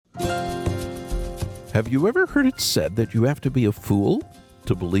Have you ever heard it said that you have to be a fool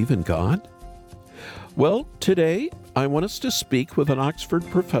to believe in God? Well, today I want us to speak with an Oxford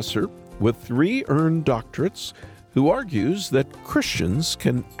professor with 3 earned doctorates who argues that Christians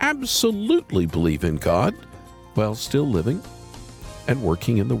can absolutely believe in God while still living and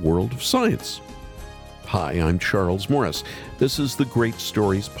working in the world of science. Hi, I'm Charles Morris. This is the Great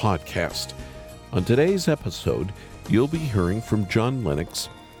Stories Podcast. On today's episode, you'll be hearing from John Lennox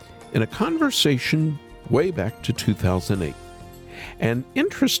in a conversation way back to 2008. And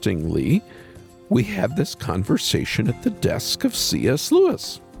interestingly, we had this conversation at the desk of C.S.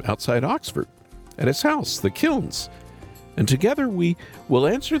 Lewis outside Oxford at his house, the Kilns. And together we will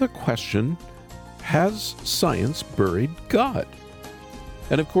answer the question, has science buried God?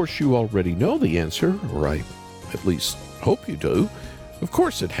 And of course you already know the answer, or I at least hope you do. Of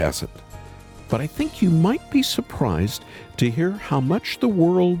course it hasn't. But I think you might be surprised to hear how much the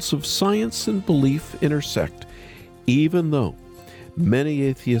worlds of science and belief intersect, even though many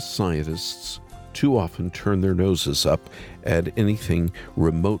atheist scientists too often turn their noses up at anything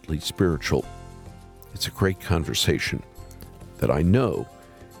remotely spiritual. It's a great conversation that I know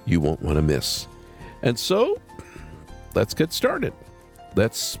you won't want to miss. And so, let's get started.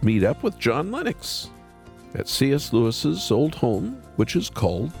 Let's meet up with John Lennox at C.S. Lewis's old home, which is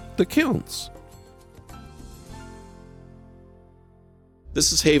called the Kilns.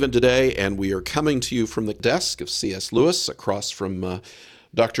 This is Haven today, and we are coming to you from the desk of C.S. Lewis, across from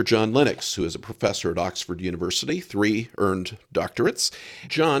Dr. John Lennox, who is a professor at Oxford University, 3 earned doctorates.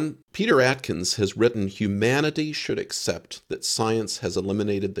 John, Peter Atkins has written, "Humanity should accept that science has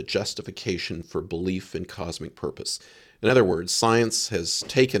eliminated the justification for belief in cosmic purpose." In other words, science has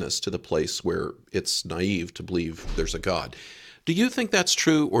taken us to the place where it's naive to believe there's a God. Do you think that's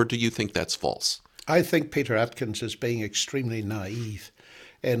true, or do you think that's false? I think Peter Atkins is being extremely naive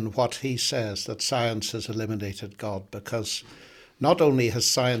in what he says, that science has eliminated God, because not only has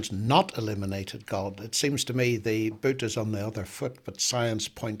science not eliminated God, it seems to me the boot is on the other foot, but science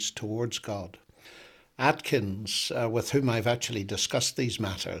points towards God. Atkins, with whom I've actually discussed these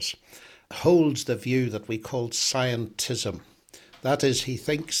matters, holds the view that we call scientism. That is, he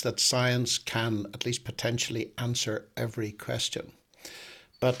thinks that science can at least potentially answer every question.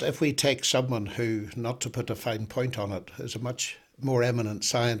 But if we take someone who, not to put a fine point on it, is a much more eminent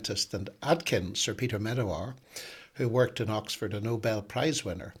scientist than Atkins, Sir Peter Medawar, who worked in Oxford, a Nobel Prize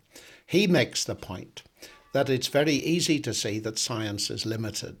winner, he makes the point that it's very easy to see that science is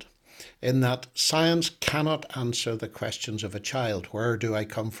limited, in that science cannot answer the questions of a child. Where do I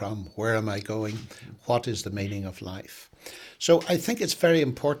come from? Where am I going? What is the meaning of life? So I think it's very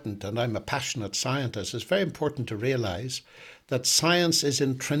important, and I'm a passionate scientist, it's very important to realise that science is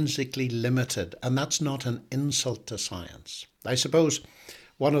intrinsically limited, and that's not an insult to science. I suppose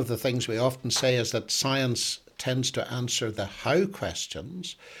one of the things we often say is that science tends to answer the how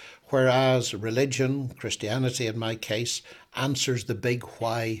questions, whereas religion, Christianity in my case, answers the big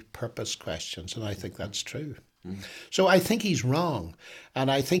why purpose questions, and I think that's true. So I think he's wrong, and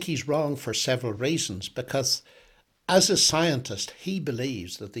I think he's wrong for several reasons, because as a scientist, he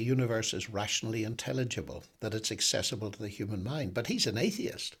believes that the universe is rationally intelligible, that it's accessible to the human mind, but he's an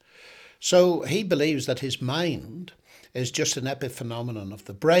atheist. So he believes that his mind is just an epiphenomenon of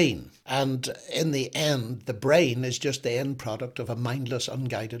the brain. And in the end, the brain is just the end product of a mindless,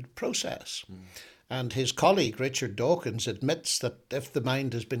 unguided process. And his colleague, Richard Dawkins, admits that if the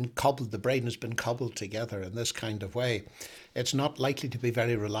mind has been cobbled, the brain has been cobbled together in this kind of way, it's not likely to be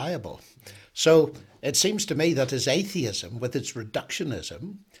very reliable. So it seems to me that his atheism, with its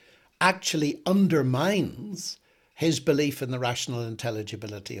reductionism, actually undermines his belief in the rational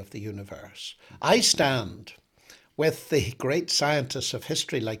intelligibility of the universe. I stand with the great scientists of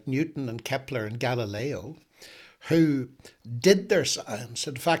history like Newton and Kepler and Galileo, who did their science,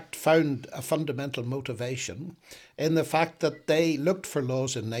 in fact found a fundamental motivation in the fact that they looked for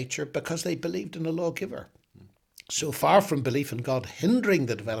laws in nature because they believed in a lawgiver. So far from belief in God hindering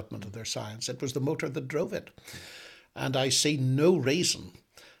the development of their science, it was the motor that drove it. And I see no reason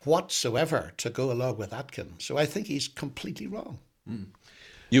whatsoever to go along with Atkins. So I think he's completely wrong.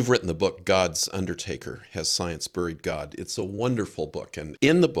 You've written the book, God's Undertaker, Has Science Buried God? It's a wonderful book. And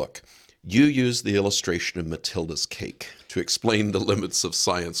in the book, you use the illustration of Matilda's cake to explain the limits of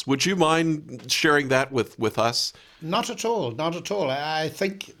science. Would you mind sharing that with us? Not at all, not at all. I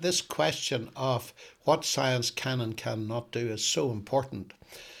think this question of what science can and cannot do is so important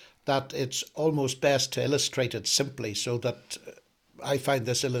that it's almost best to illustrate it simply, so that I find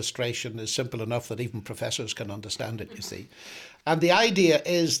this illustration is simple enough that even professors can understand it, you see. And the idea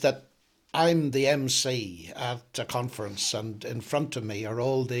is that I'm the MC at a conference, and in front of me are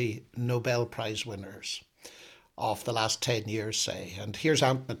all the Nobel Prize winners of the last 10 years, say. And here's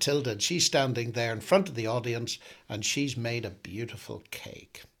Aunt Matilda, and she's standing there in front of the audience, and she's made a beautiful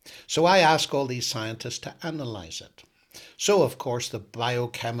cake. So I ask all these scientists to analyze it. So, of course, the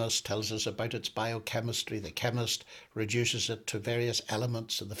biochemist tells us about its biochemistry, the chemist reduces it to various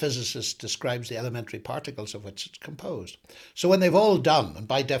elements, and the physicist describes the elementary particles of which it's composed. So when they've all done, and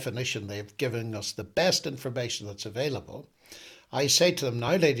by definition they've given us the best information that's available, I say to them,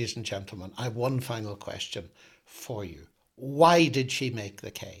 now, ladies and gentlemen, I have one final question for you. Why did she make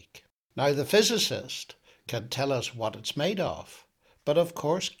the cake? Now, the physicist can tell us what it's made of, but of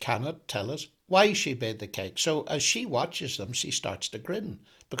course cannot tell us why she made the cake. So as she watches them, she starts to grin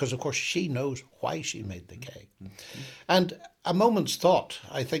because, of course, she knows why she made the cake. And a moment's thought,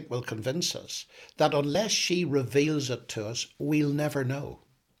 I think, will convince us that unless she reveals it to us, we'll never know.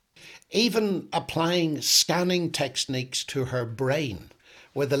 Even applying scanning techniques to her brain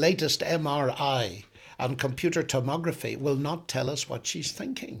with the latest MRI and computer tomography will not tell us what she's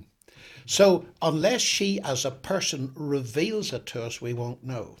thinking. So unless she as a person reveals it to us, we won't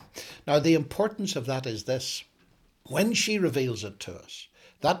know. Now, the importance of that is this. When she reveals it to us,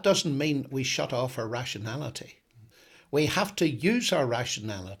 that doesn't mean we shut off our rationality. We have to use our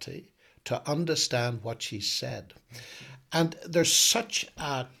rationality to understand what she said. And there's such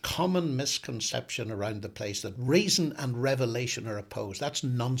a common misconception around the place that reason and revelation are opposed. That's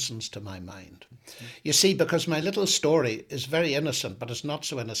nonsense to my mind. You see, because my little story is very innocent, but it's not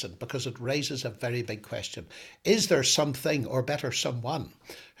so innocent because it raises a very big question. Is there something, or better, someone,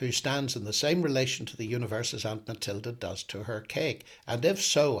 who stands in the same relation to the universe as Aunt Matilda does to her cake? And if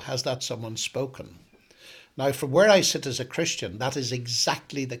so, has that someone spoken? Now, from where I sit as a Christian, that is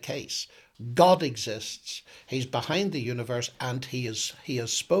exactly the case. God exists, he's behind the universe, and he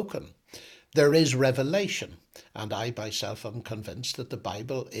has spoken. There is revelation, and I myself am convinced that the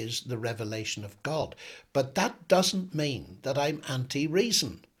Bible is the revelation of God. But that doesn't mean that I'm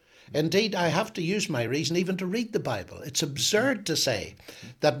anti-reason. Indeed, I have to use my reason even to read the Bible. It's absurd to say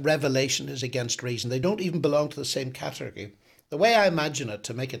that revelation is against reason. They don't even belong to the same category. The way I imagine it,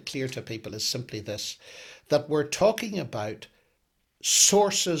 to make it clear to people, is simply this, that we're talking about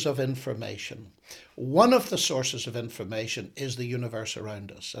sources of information. One of the sources of information is the universe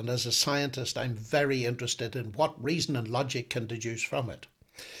around us. And as a scientist, I'm very interested in what reason and logic can deduce from it.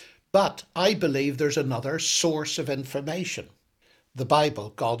 But I believe there's another source of information. The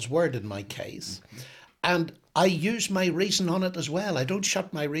Bible, God's word in my case. And I use my reason on it as well. I don't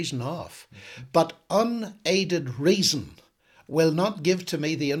shut my reason off. But unaided reason will not give to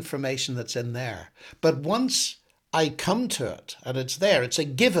me the information that's in there. But once I come to it and it's there, it's a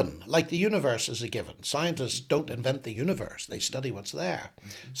given, like the universe is a given. Scientists don't invent the universe, they study what's there.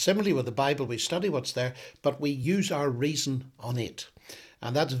 Similarly with the Bible, we study what's there, but we use our reason on it.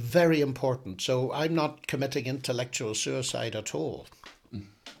 And that's very important. So I'm not committing intellectual suicide at all.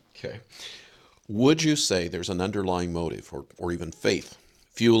 Okay. Would you say there's an underlying motive or even faith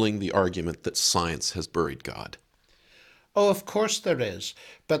fueling the argument that science has buried God? Oh, of course there is.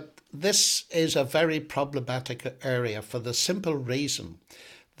 But this is a very problematic area for the simple reason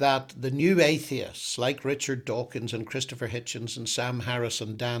that the new atheists like Richard Dawkins and Christopher Hitchens and Sam Harris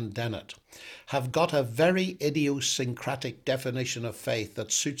and Dan Dennett have got a very idiosyncratic definition of faith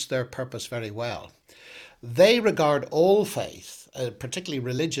that suits their purpose very well. They regard all faith, particularly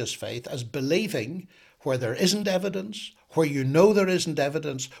religious faith, as believing where there isn't evidence, where you know there isn't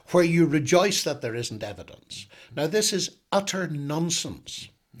evidence, where you rejoice that there isn't evidence. Now, this is utter nonsense.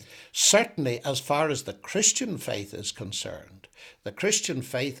 Certainly, as far as the Christian faith is concerned, the Christian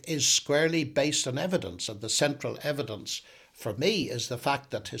faith is squarely based on evidence, and the central evidence for me is the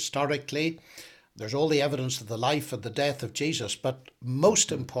fact that historically there's all the evidence of the life and the death of Jesus, but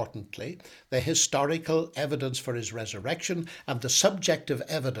most importantly, the historical evidence for his resurrection and the subjective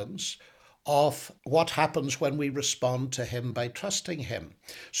evidence of what happens when we respond to him by trusting him.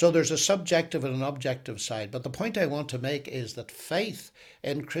 So there's a subjective and an objective side. But the point I want to make is that faith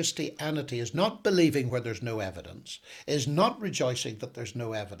in Christianity is not believing where there's no evidence, is not rejoicing that there's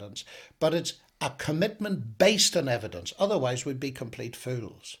no evidence, but it's a commitment based on evidence. Otherwise, we'd be complete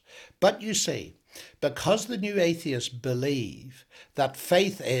fools. But you see, because the new atheists believe that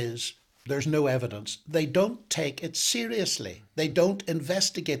faith is there's no evidence, they don't take it seriously. They don't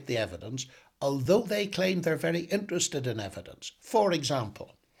investigate the evidence, although they claim they're very interested in evidence. For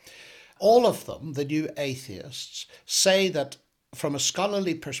example, all of them, the new atheists, say that from a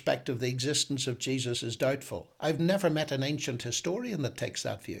scholarly perspective, the existence of Jesus is doubtful. I've never met an ancient historian that takes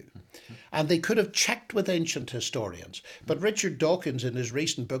that view. And they could have checked with ancient historians. But Richard Dawkins, in his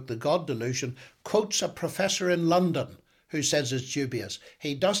recent book, The God Delusion, quotes a professor in London who says it's dubious.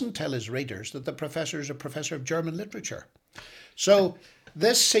 He doesn't tell his readers that the professor is a professor of German literature. So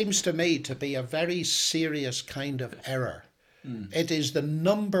this seems to me to be a very serious kind of error. It is the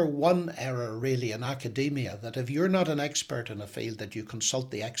number one error really in academia, that if you're not an expert in a field, that you consult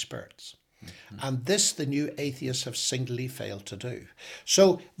the experts. And this the new atheists have singly failed to do.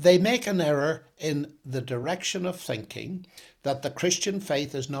 So they make an error in the direction of thinking that the Christian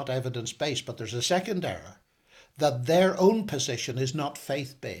faith is not evidence-based. But there's a second error, that their own position is not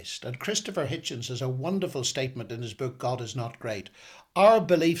faith-based. And Christopher Hitchens has a wonderful statement in his book, God is Not Great. Our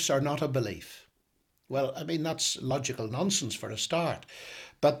beliefs are not a belief. Well, I mean, that's logical nonsense for a start.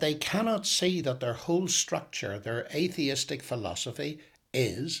 But they cannot see that their whole structure, their atheistic philosophy,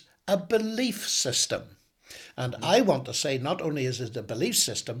 is a belief system. And I want to say, not only is it a belief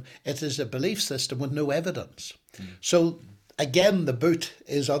system, it is a belief system with no evidence. So again, the boot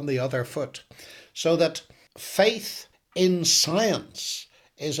is on the other foot. So that faith in science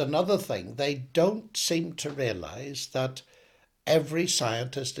is another thing. They don't seem to realize that every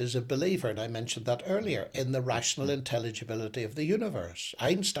scientist is a believer, and I mentioned that earlier, in the rational intelligibility of the universe.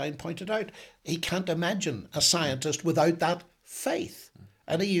 Einstein pointed out he can't imagine a scientist without that faith,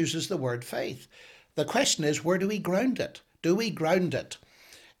 and he uses the word faith. The question is, where do we ground it? Do we ground it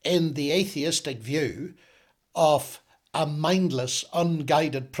in the atheistic view of a mindless,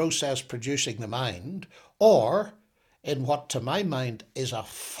 unguided process producing the mind, or in what to my mind is a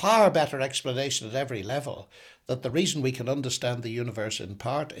far better explanation at every level, that the reason we can understand the universe in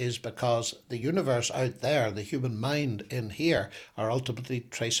part is because the universe out there, the human mind in here, are ultimately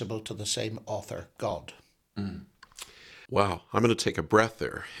traceable to the same author, God. Wow, I'm going to take a breath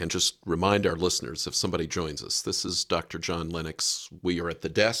there and just remind our listeners, if somebody joins us, this is Dr. John Lennox. We are at the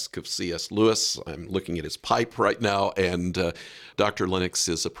desk of C.S. Lewis. I'm looking at his pipe right now, and Dr. Lennox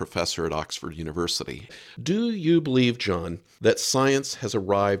is a professor at Oxford University. Do you believe, John, that science has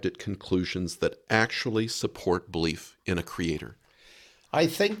arrived at conclusions that actually support belief in a creator? I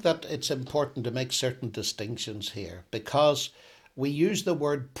think that it's important to make certain distinctions here, because we use the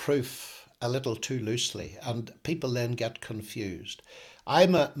word proof a little too loosely, and people then get confused.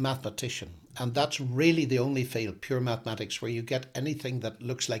 I'm a mathematician, and that's really the only field, pure mathematics, where you get anything that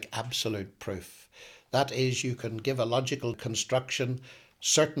looks like absolute proof. That is, you can give a logical construction,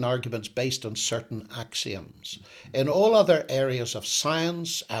 certain arguments based on certain axioms. In all other areas of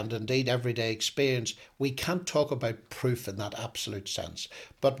science and indeed everyday experience, we can't talk about proof in that absolute sense.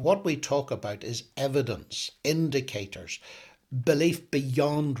 But what we talk about is evidence, indicators, belief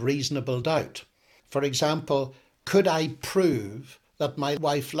beyond reasonable doubt. For example, could I prove that my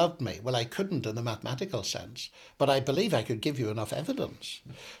wife loved me? Well, I couldn't in the mathematical sense, but I believe I could give you enough evidence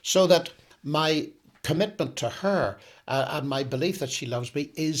so that my commitment to her and my belief that she loves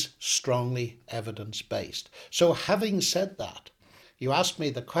me is strongly evidence-based. So having said that, you asked me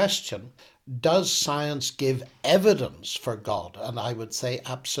the question, does science give evidence for God? And I would say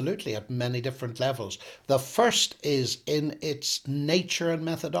absolutely, at many different levels. The first is in its nature and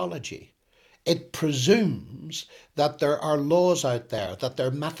methodology. It presumes that there are laws out there, that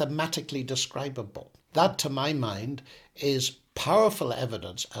they're mathematically describable. That, to my mind, is powerful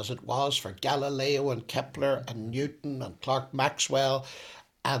evidence, as it was for Galileo and Kepler and Newton and Clerk Maxwell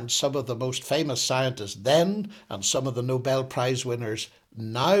and some of the most famous scientists then, and some of the Nobel Prize winners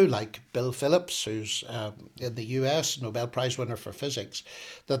now, like Bill Phillips, who's in the US, Nobel Prize winner for physics,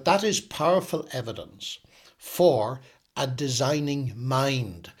 that is powerful evidence for a designing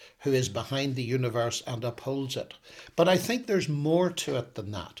mind who is behind the universe and upholds it. But I think there's more to it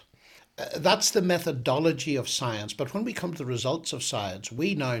than that. That's the methodology of science. But when we come to the results of science,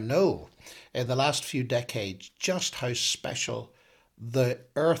 we now know in the last few decades just how special the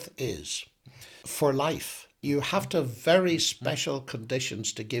earth is for life. You have to have very special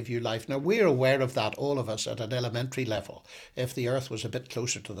conditions to give you life. Now, we're aware of that, all of us, at an elementary level. If the earth was a bit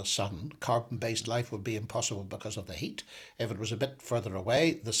closer to the sun, carbon-based life would be impossible because of the heat. If it was a bit further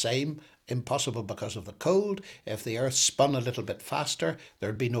away, the same, impossible because of the cold. If the earth spun a little bit faster,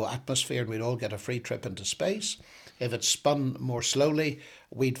 there'd be no atmosphere and we'd all get a free trip into space. If it spun more slowly,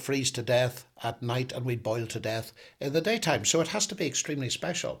 we'd freeze to death at night and we'd boil to death in the daytime. So it has to be extremely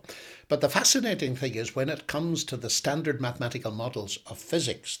special. But the fascinating thing is when it comes to the standard mathematical models of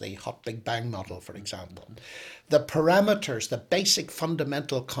physics, the hot Big Bang model, for example, the parameters, the basic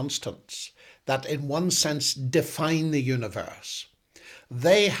fundamental constants that in one sense define the universe,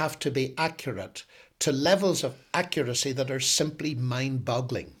 they have to be accurate to levels of accuracy that are simply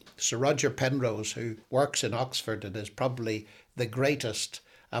mind-boggling. Sir Roger Penrose, who works in Oxford and is probably the greatest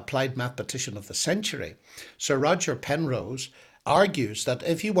applied mathematician of the century, Sir Roger Penrose argues that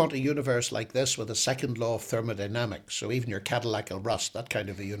if you want a universe like this with a second law of thermodynamics, so even your Cadillac will rust, that kind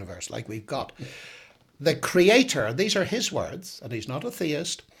of a universe like we've got, the creator, these are his words, and he's not a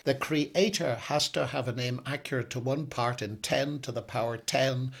theist, the creator has to have a name accurate to 1 part in 10 to the power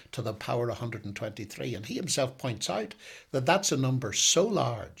 10 to the power 123. And he himself points out that that's a number so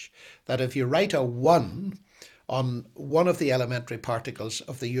large that if you write a 1 on one of the elementary particles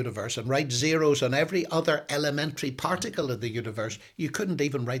of the universe and write zeros on every other elementary particle of the universe, you couldn't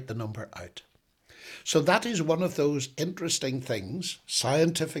even write the number out. So that is one of those interesting things,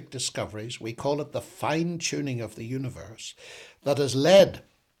 scientific discoveries, we call it the fine-tuning of the universe, that has led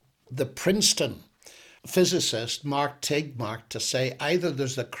the Princeton physicist Mark Tegmark to say either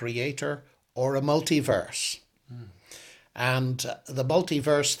there's a creator or a multiverse. And the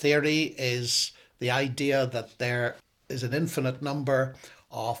multiverse theory is the idea that there is an infinite number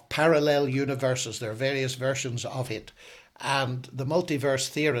of parallel universes. There are various versions of it. And the multiverse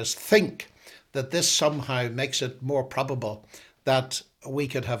theorists think that this somehow makes it more probable that we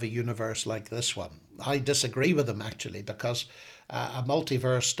could have a universe like this one. I disagree with them, actually, because a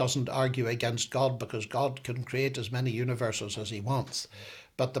multiverse doesn't argue against God, because God can create as many universes as he wants.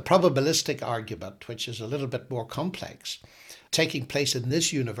 But the probabilistic argument, which is a little bit more complex, taking place in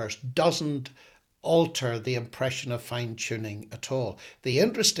this universe doesn't alter the impression of fine-tuning at all. The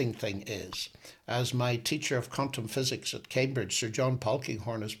interesting thing is, as my teacher of quantum physics at Cambridge, Sir John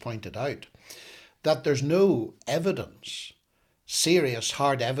Polkinghorne, has pointed out, that there's no evidence, serious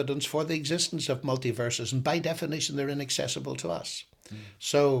hard evidence for the existence of multiverses, and by definition they're inaccessible to us.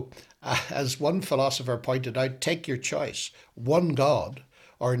 So, as one philosopher pointed out, take your choice, one God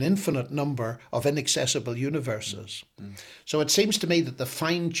or an infinite number of inaccessible universes. So it seems to me that the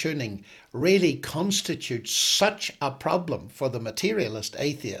fine-tuning really constitutes such a problem for the materialist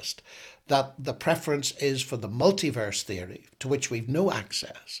atheist that the preference is for the multiverse theory, to which we've no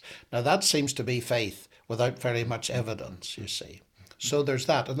access. Now that seems to be faith without very much evidence, you see. So there's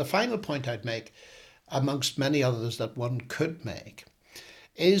that. And the final point I'd make, amongst many others that one could make,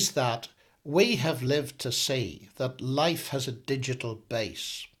 is that we have lived to see that life has a digital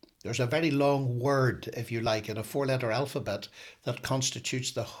base. There's a very long word, if you like, in a 4-letter alphabet that constitutes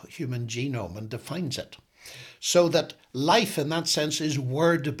the human genome and defines it. So that life in that sense is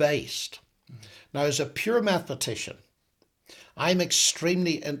word-based. Now, as a pure mathematician, I'm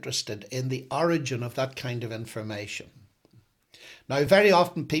extremely interested in the origin of that kind of information. Now, very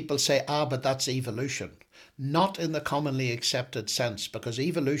often people say, but that's evolution. Not in the commonly accepted sense, because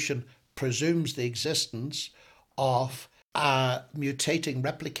evolution presumes the existence of a mutating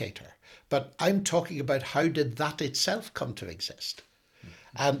replicator. But I'm talking about how did that itself come to exist?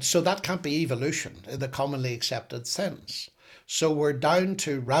 And so that can't be evolution in the commonly accepted sense. So we're down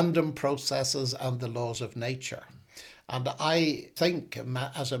to random processes and the laws of nature. And I think,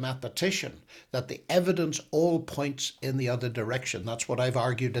 as a mathematician, that the evidence all points in the other direction. That's what I've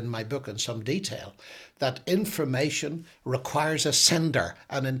argued in my book in some detail, that information requires a sender,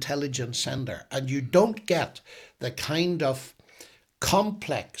 an intelligent sender. And you don't get the kind of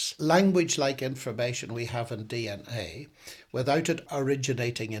complex language-like information we have in DNA without it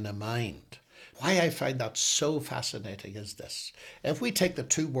originating in a mind. Why I find that so fascinating is this. If we take the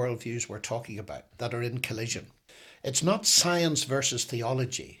two worldviews we're talking about that are in collision, it's not science versus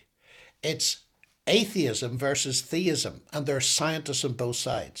theology. It's atheism versus theism, and there are scientists on both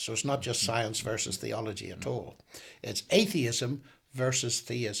sides. So it's not just science versus theology at all. It's atheism versus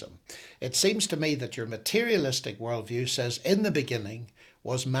theism. It seems to me that your materialistic worldview says in the beginning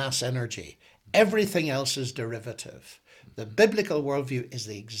was mass energy. Everything else is derivative. The biblical worldview is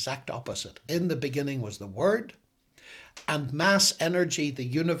the exact opposite. In the beginning was the Word, and mass energy, the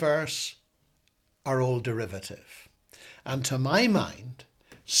universe, are all derivative. And to my mind,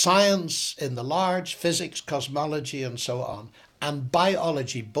 science in the large, physics, cosmology, and so on, and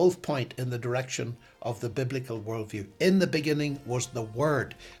biology both point in the direction of the biblical worldview. In the beginning was the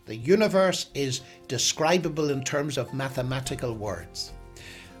Word. The universe is describable in terms of mathematical words.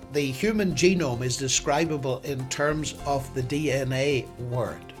 The human genome is describable in terms of the DNA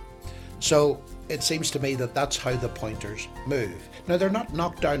word. So it seems to me that that's how the pointers move. Now, they're not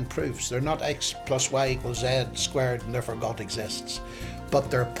knockdown proofs. They're not x plus y equals z squared and therefore God exists. But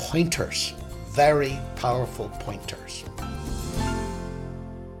they're pointers, very powerful pointers.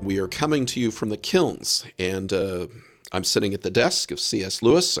 We are coming to you from the Kilns, and I'm sitting at the desk of C.S.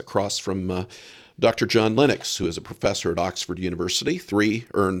 Lewis across from Dr. John Lennox, who is a professor at Oxford University, 3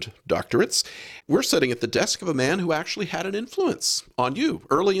 earned doctorates. We're sitting at the desk of a man who actually had an influence on you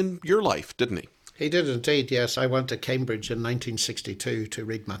early in your life, didn't he? He did indeed, yes. I went to Cambridge in 1962 to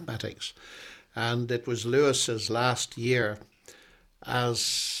read mathematics. And it was Lewis's last year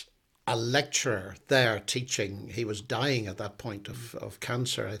as a lecturer there teaching. He was dying at that point of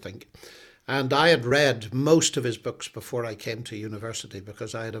cancer, I think. And I had read most of his books before I came to university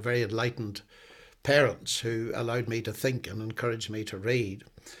because I had a very enlightened parents who allowed me to think and encouraged me to read.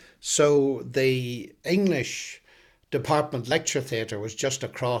 So the English department lecture theatre was just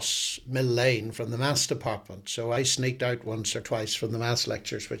across Mill Lane from the maths department. So I sneaked out once or twice from the maths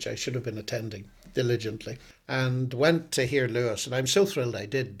lectures, which I should have been attending diligently, and went to hear Lewis. And I'm so thrilled I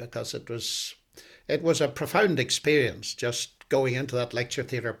did, because it was a profound experience, just going into that lecture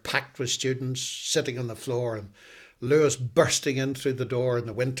theatre packed with students sitting on the floor, and Lewis bursting in through the door in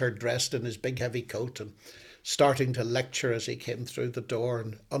the winter, dressed in his big heavy coat, and starting to lecture as he came through the door,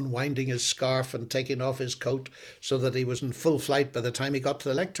 and unwinding his scarf and taking off his coat so that he was in full flight by the time he got to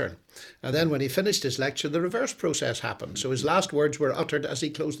the lectern. And then when he finished his lecture, the reverse process happened. So his last words were uttered as he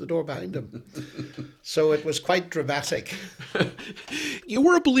closed the door behind him. So it was quite dramatic. You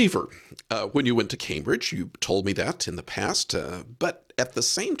were a believer when you went to Cambridge. You told me that in the past. But at the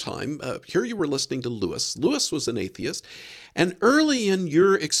same time, here you were listening to Lewis. Lewis was an atheist. And early in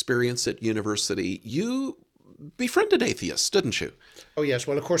your experience at university, you befriended atheists, didn't you? Oh, yes.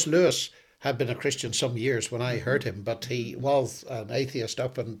 Well, of course, Lewis had been a Christian some years when I heard him, but he was an atheist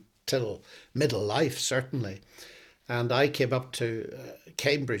up until middle life, certainly. And I came up to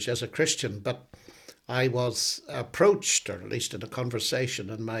Cambridge as a Christian, but I was approached, or at least in a conversation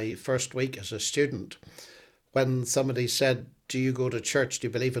in my first week as a student, when somebody said, "Do you go to church? Do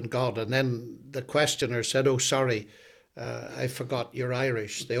you believe in God?" And then the questioner said, "Oh, sorry, I forgot, you're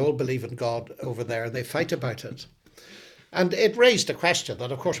Irish. They all believe in God over there and they fight about it." And it raised a question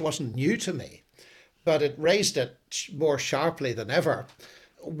that, of course, wasn't new to me, but it raised it more sharply than ever.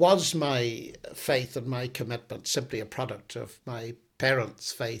 Was my faith and my commitment simply a product of my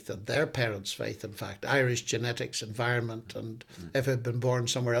parents' faith and their parents' faith, in fact, Irish genetics, environment, and if I'd been born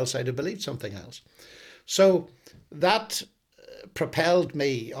somewhere else, I'd have believed something else. So that propelled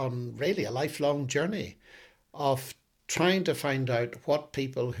me on really a lifelong journey of trying to find out what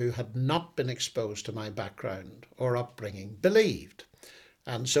people who had not been exposed to my background or upbringing believed.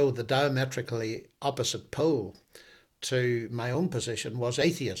 And so the diametrically opposite pole to my own position was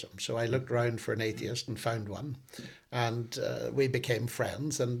atheism. So I looked around for an atheist and found one. And we became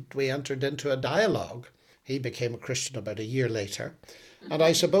friends and we entered into a dialogue. He became a Christian about a year later. And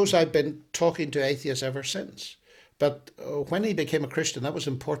I suppose I've been talking to atheists ever since. But when he became a Christian, that was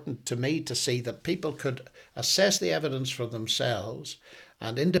important to me to see that people could assess the evidence for themselves,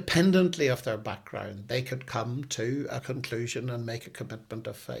 and independently of their background, they could come to a conclusion and make a commitment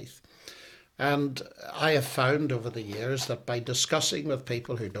of faith. And I have found over the years that by discussing with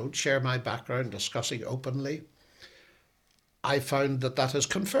people who don't share my background, discussing openly, I found that that has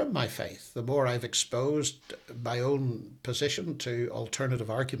confirmed my faith. The more I've exposed my own position to alternative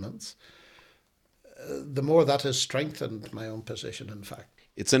arguments, the more that has strengthened my own position, in fact.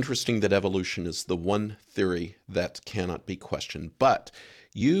 It's interesting that evolution is the one theory that cannot be questioned, but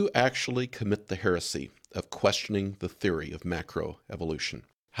you actually commit the heresy of questioning the theory of macroevolution.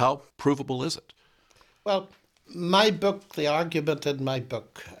 How provable is it? Well, my book, the argument in my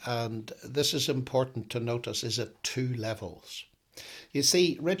book, and this is important to notice, is at 2 levels. You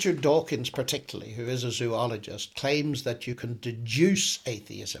see, Richard Dawkins particularly, who is a zoologist, claims that you can deduce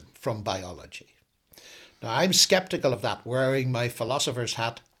atheism from biology. Now, I'm skeptical of that, wearing my philosopher's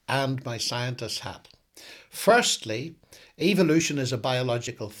hat and my scientist's hat. Firstly, evolution is a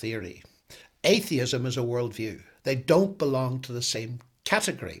biological theory. Atheism is a worldview. They don't belong to the same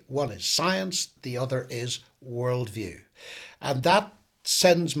category. One is science, the other is worldview. And that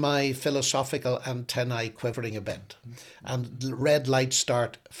sends my philosophical antennae quivering a bit, and red lights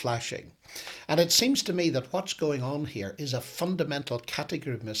start flashing. And it seems to me that what's going on here is a fundamental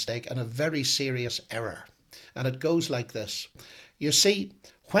category mistake and a very serious error. And it goes like this. You see,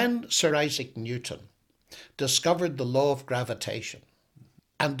 when Sir Isaac Newton discovered the law of gravitation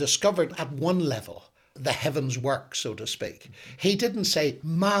and discovered at one level the heavens work, so to speak, he didn't say,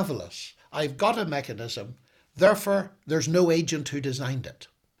 "Marvellous, I've got a mechanism, therefore there's no agent who designed it."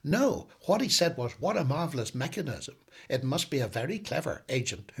 No, what he said was, "What a marvellous mechanism. It must be a very clever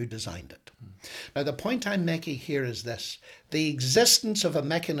agent who designed it." Now, the point I'm making here is this. The existence of a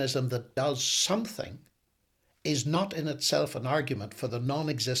mechanism that does something is not in itself an argument for the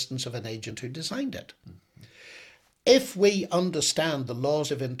non-existence of an agent who designed it. If we understand the laws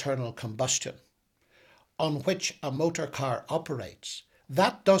of internal combustion, on which a motor car operates,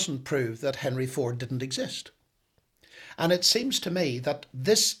 that doesn't prove that Henry Ford didn't exist. And it seems to me that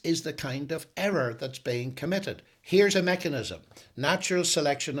this is the kind of error that's being committed. Here's a mechanism, natural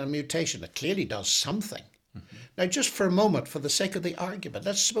selection and mutation. It clearly does something. Now, just for a moment, for the sake of the argument,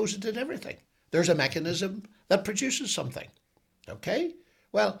 let's suppose it did everything. There's a mechanism that produces something. Okay?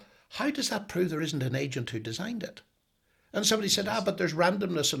 Well, how does that prove there isn't an agent who designed it? And somebody said, but there's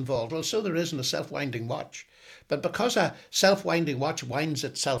randomness involved. Well, so there is in a self-winding watch. But because a self-winding watch winds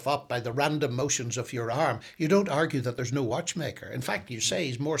itself up by the random motions of your arm, you don't argue that there's no watchmaker. In fact, you say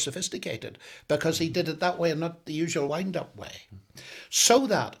he's more sophisticated because he did it that way and not the usual wind-up way. So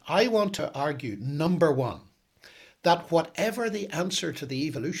that I want to argue, number one, that whatever the answer to the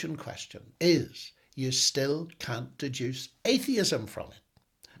evolution question is, you still can't deduce atheism from it.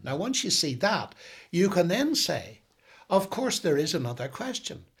 Now, once you see that, you can then say, of course, there is another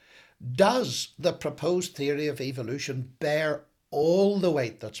question. Does the proposed theory of evolution bear all the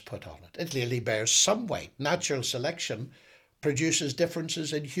weight that's put on it? It clearly bears some weight. Natural selection produces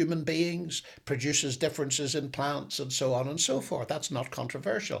differences in human beings, produces differences in plants, and so on and so forth. That's not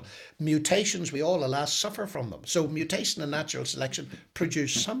controversial. Mutations, we all, alas, suffer from them. So mutation and natural selection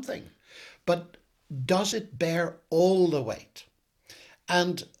produce something. But does it bear all the weight?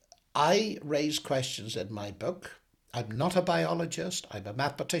 And I raise questions in my book. I'm not a biologist, I'm a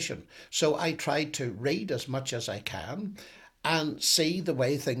mathematician. So I try to read as much as I can and see the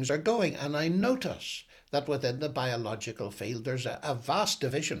way things are going. And I notice that within the biological field, there's a vast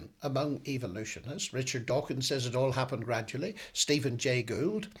division among evolutionists. Richard Dawkins says it all happened gradually. Stephen Jay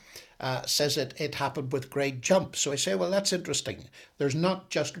Gould says it happened with great jumps. So I say, well, that's interesting. There's not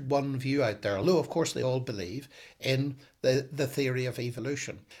just one view out there, although, of course, they all believe in the theory of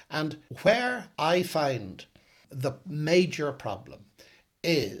evolution. And where I find the major problem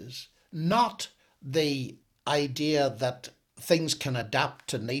is not the idea that things can adapt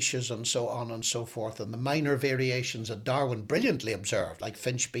to niches and so on and so forth, and the minor variations that Darwin brilliantly observed, like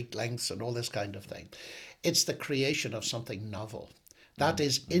finch beak lengths and all this kind of thing. It's the creation of something novel. That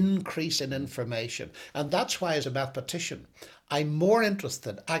is increase in information. And that's why, as a mathematician, I'm more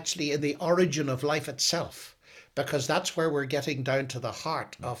interested actually in the origin of life itself, because that's where we're getting down to the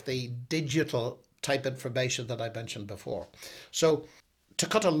heart of the digital type information that I mentioned before. So, to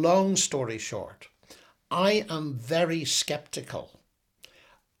cut a long story short, I am very skeptical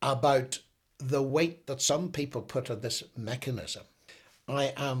about the weight that some people put on this mechanism.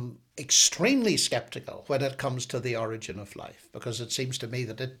 I am extremely skeptical when it comes to the origin of life, because it seems to me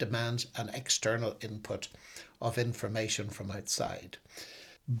that it demands an external input of information from outside.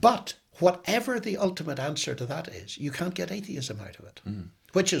 But whatever the ultimate answer to that is, you can't get atheism out of it.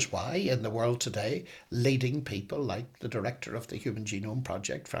 Which is why in the world today, leading people like the director of the Human Genome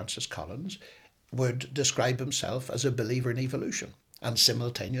Project, Francis Collins, would describe himself as a believer in evolution and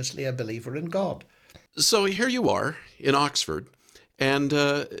simultaneously a believer in God. So here you are in Oxford, and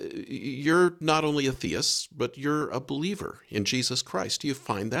you're not only a theist, but you're a believer in Jesus Christ. Do you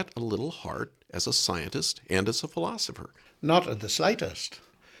find that a little hard as a scientist and as a philosopher? Not in the slightest,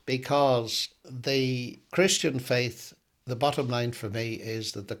 because the Christian faith, the bottom line for me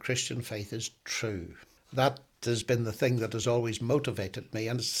is that the Christian faith is true. That has been the thing that has always motivated me,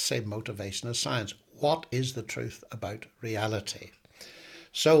 and it's the same motivation as science. What is the truth about reality?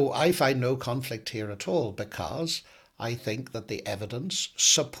 So I find no conflict here at all, because I think that the evidence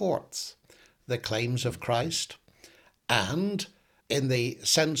supports the claims of Christ, and in the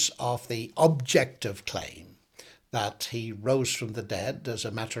sense of the objective claim that he rose from the dead as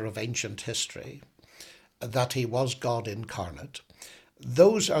a matter of ancient history, that he was God incarnate,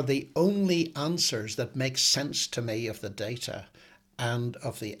 those are the only answers that make sense to me of the data and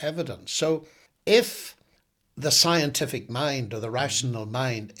of the evidence. So if the scientific mind or the rational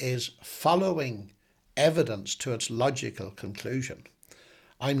mind is following evidence to its logical conclusion,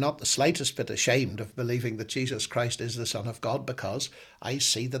 I'm not the slightest bit ashamed of believing that Jesus Christ is the Son of God, because I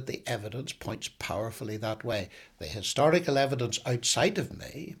see that the evidence points powerfully that way. The historical evidence outside of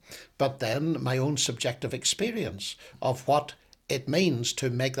me, but then my own subjective experience of what it means to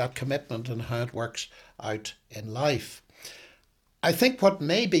make that commitment and how it works out in life. I think what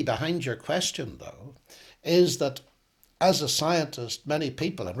may be behind your question, though, is that as a scientist, many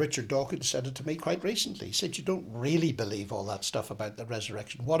people, and Richard Dawkins said it to me quite recently, he said, you don't really believe all that stuff about the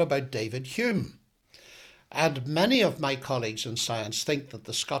resurrection. What about David Hume? And many of my colleagues in science think that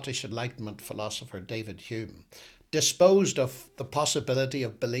the Scottish Enlightenment philosopher David Hume disposed of the possibility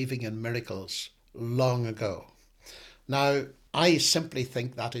of believing in miracles long ago. Now, I simply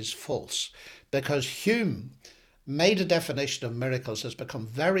think that is false, because Hume made a definition of miracles has become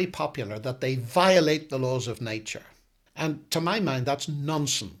very popular that they violate the laws of nature. And to my mind, that's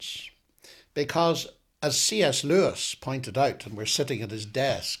nonsense. Because as C.S. Lewis pointed out, and we're sitting at his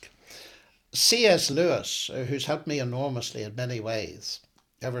desk, C.S. Lewis, who's helped me enormously in many ways,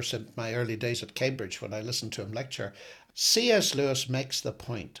 ever since my early days at Cambridge when I listened to him lecture, C.S. Lewis makes the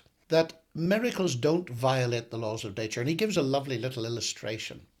point that miracles don't violate the laws of nature. And he gives a lovely little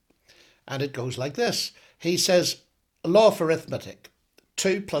illustration. And it goes like this. He says, a law of arithmetic,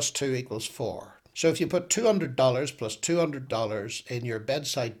 2 plus 2 equals 4. So if you put $200 plus $200 in your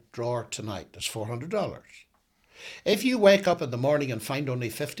bedside drawer tonight, that's $400. If you wake up in the morning and find only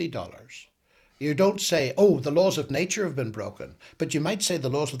 $50, you don't say, oh, the laws of nature have been broken, but you might say the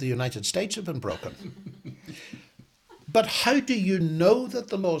laws of the United States have been broken. But how do you know that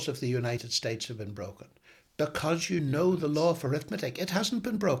the laws of the United States have been broken? Because you know the law of arithmetic. It hasn't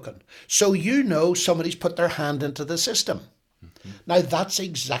been broken. So you know somebody's put their hand into the system. Now that's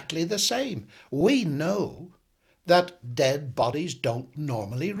exactly the same. We know that dead bodies don't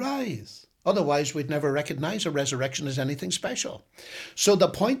normally rise. Otherwise, we'd never recognize a resurrection as anything special. So the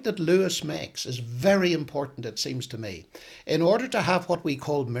point that Lewis makes is very important, it seems to me. In order to have what we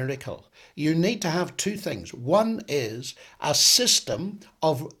call miracle, you need to have two things. One is a system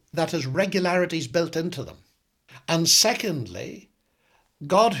that has regularities built into them. And secondly,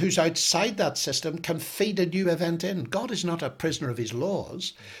 God, who's outside that system, can feed a new event in. God is not a prisoner of his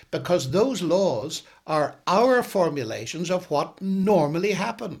laws, because those laws are our formulations of what normally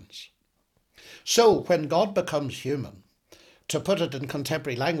happens. So when God becomes human, to put it in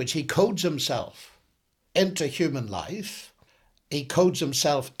contemporary language, he codes himself into human life. He codes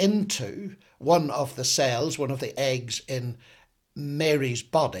himself into one of the cells, one of the eggs in Mary's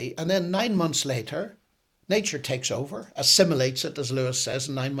body. And then 9 months later, nature takes over, assimilates it, as Lewis says,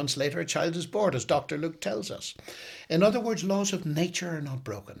 and 9 months later a child is born, as Dr. Luke tells us. In other words, laws of nature are not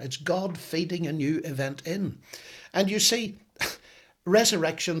broken. It's God feeding a new event in. And you see,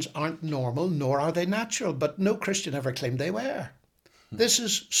 resurrections aren't normal, nor are they natural, but no Christian ever claimed they were. This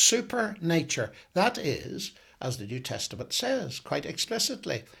is super nature. That is, as the New Testament says quite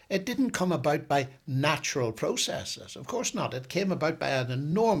explicitly, it didn't come about by natural processes. Of course not. It came about by an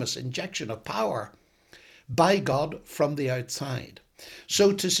enormous injection of power by God from the outside.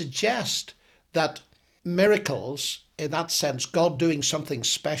 So to suggest that miracles, in that sense, God doing something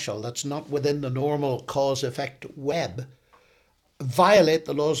special that's not within the normal cause-effect web, violate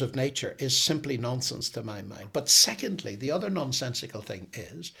the laws of nature is simply nonsense to my mind. But secondly, the other nonsensical thing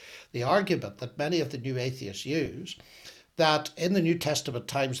is the argument that many of the new atheists use, that in the New Testament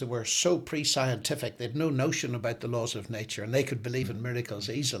times they were so pre-scientific, they had no notion about the laws of nature and they could believe in miracles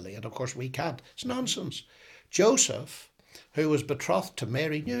easily. And of course we can't. It's nonsense. Joseph, who was betrothed to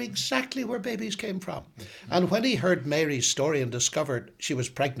Mary, knew exactly where babies came from. And when he heard Mary's story and discovered she was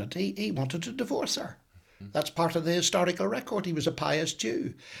pregnant, he wanted to divorce her. That's part of the historical record. He was a pious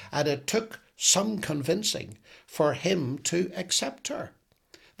Jew. And it took some convincing for him to accept her.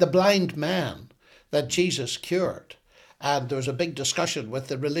 The blind man that Jesus cured, and there was a big discussion with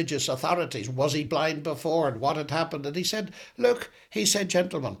the religious authorities. Was he blind before and what had happened? And he said, look, he said,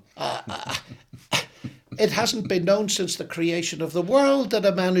 gentlemen, it hasn't been known since the creation of the world that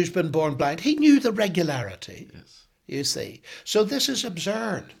a man who's been born blind. He knew the regularity, yes. You see. So this is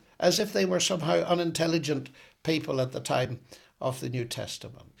absurd, as if they were somehow unintelligent people at the time of the New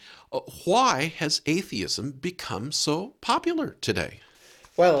Testament. Why has atheism become so popular today?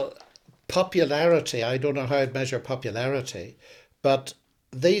 Well, popularity, I don't know how I'd measure popularity, but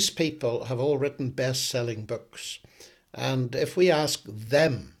these people have all written best-selling books. And if we ask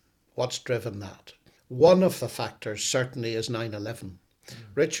them what's driven that, one of the factors certainly is 9/11.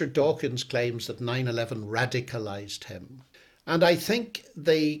 Richard Dawkins claims that 9/11 radicalized him. And I think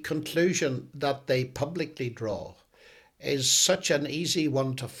the conclusion that they publicly draw is such an easy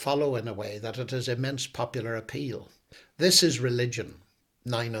one to follow in a way that it has immense popular appeal. This is religion,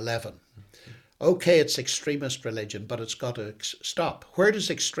 9/11. Okay, it's extremist religion, but it's got to stop. Where does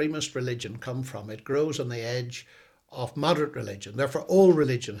extremist religion come from? It grows on the edge of moderate religion. Therefore, all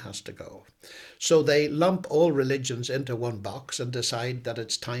religion has to go. So they lump all religions into one box and decide that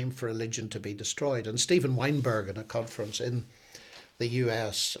it's time for religion to be destroyed. And Stephen Weinberg, in a conference in the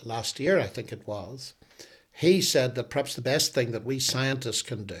US last year, I think it was, he said that perhaps the best thing that we scientists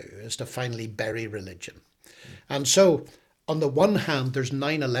can do is to finally bury religion. And so, on the one hand, there's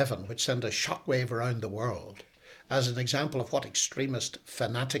 9/11, which sent a shockwave around the world as an example of what extremist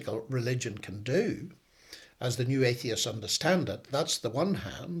fanatical religion can do, as the new atheists understand it. That's the one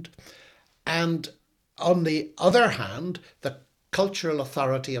hand. And on the other hand, the cultural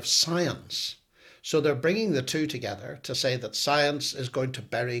authority of science. So they're bringing the two together to say that science is going to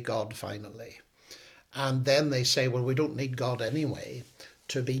bury God finally. And then they say, well, we don't need God anyway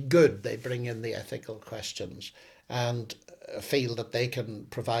to be good. They bring in the ethical questions and feel that they can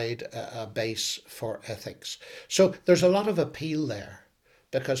provide a base for ethics. So there's a lot of appeal there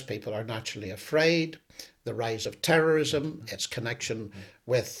because people are naturally afraid. The rise of terrorism, its connection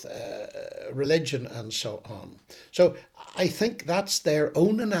with religion and so on. So I think that's their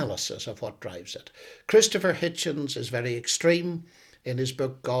own analysis of what drives it. Christopher Hitchens is very extreme in his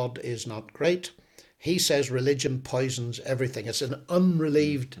book, God is Not Great. He says religion poisons everything. It's an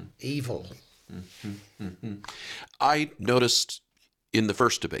unrelieved evil. I noticed in the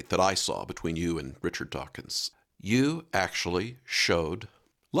first debate that I saw between you and Richard Dawkins, you actually showed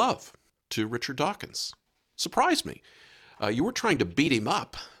love to Richard Dawkins. Surprised me. You were trying to beat him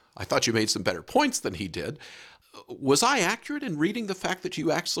up. I thought you made some better points than he did. Was I accurate in reading the fact that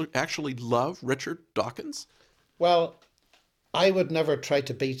you actually love Richard Dawkins? Well, I would never try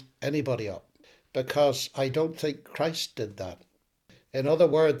to beat anybody up because I don't think Christ did that. In other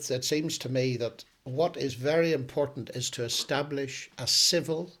words, it seems to me that what is very important is to establish a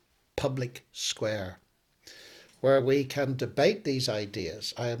civil public square where we can debate these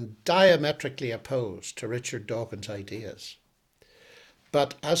ideas. I am diametrically opposed to Richard Dawkins' ideas.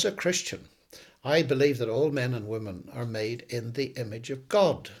 But as a Christian, I believe that all men and women are made in the image of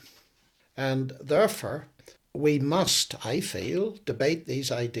God. And therefore, we must, I feel, debate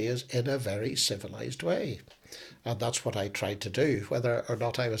these ideas in a very civilized way. And that's what I tried to do. Whether or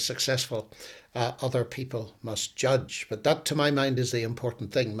not I was successful, other people must judge. But that, to my mind, is the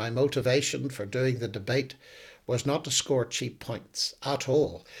important thing. My motivation for doing the debate was not to score cheap points at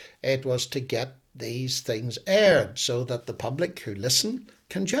all. It was to get these things aired so that the public who listen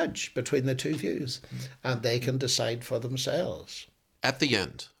can judge between the two views and they can decide for themselves. At the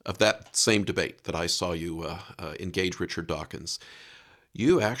end of that same debate that I saw you engage Richard Dawkins,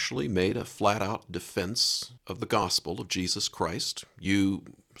 you actually made a flat-out defense of the gospel of Jesus Christ. You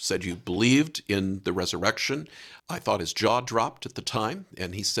said you believed in the resurrection. I thought his jaw dropped at the time,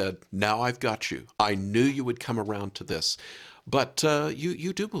 and he said, now I've got you. I knew you would come around to this. But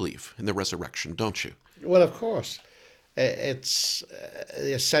you do believe in the resurrection, don't you? Well, of course. It's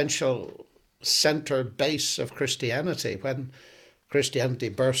the essential center base of Christianity. When Christianity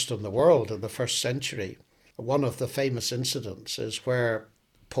burst on the world in the first century, one of the famous incidents is where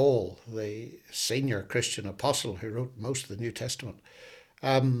Paul, the senior Christian apostle who wrote most of the New Testament,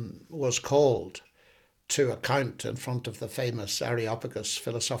 was called to account in front of the famous Areopagus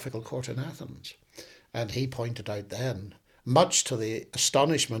philosophical court in Athens. And he pointed out then, much to the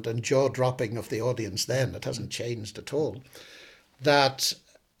astonishment and jaw-dropping of the audience then, it hasn't changed at all, that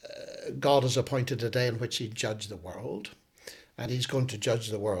God has appointed a day in which he'd judge the world, and he's going to judge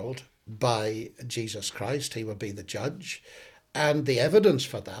the world by Jesus Christ. He will be the judge. And the evidence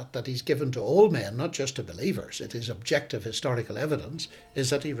for that he's given to all men, not just to believers, it is objective historical evidence, is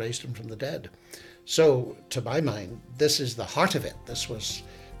that he raised him from the dead. So, to my mind, this is the heart of it. This was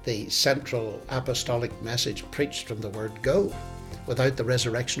the central apostolic message preached from the word go. Without the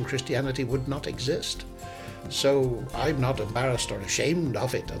resurrection, Christianity would not exist. So I'm not embarrassed or ashamed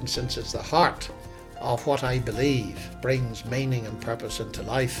of it, and since it's the heart of what I believe brings meaning and purpose into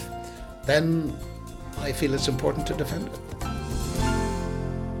life, then I feel it's important to defend it.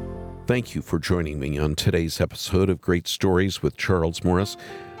 Thank you for joining me on today's episode of Great Stories with Charles Morris.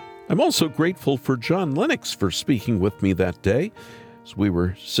 I'm also grateful for John Lennox for speaking with me that day as we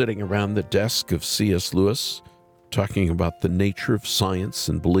were sitting around the desk of C.S. Lewis, talking about the nature of science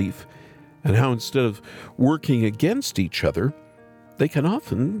and belief, and how instead of working against each other, they can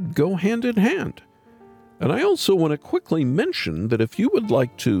often go hand in hand. And I also want to quickly mention that if you would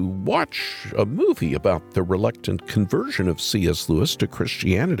like to watch a movie about the reluctant conversion of C.S. Lewis to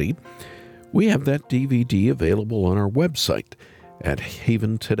Christianity, we have that DVD available on our website at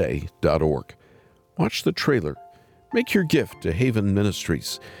haventoday.org. Watch the trailer. Make your gift to Haven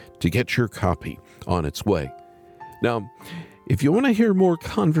Ministries to get your copy on its way. Now, if you want to hear more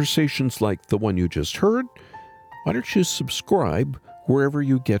conversations like the one you just heard, why don't you subscribe wherever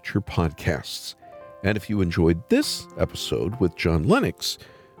you get your podcasts? And if you enjoyed this episode with John Lennox,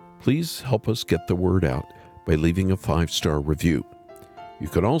 please help us get the word out by leaving a 5-star review. You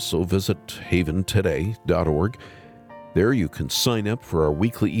can also visit haventoday.org. There you can sign up for our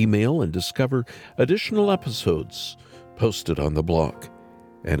weekly email and discover additional episodes posted on the blog.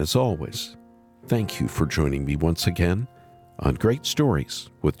 And as always, thank you for joining me once again on Great Stories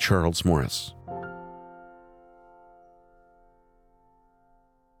with Charles Morris.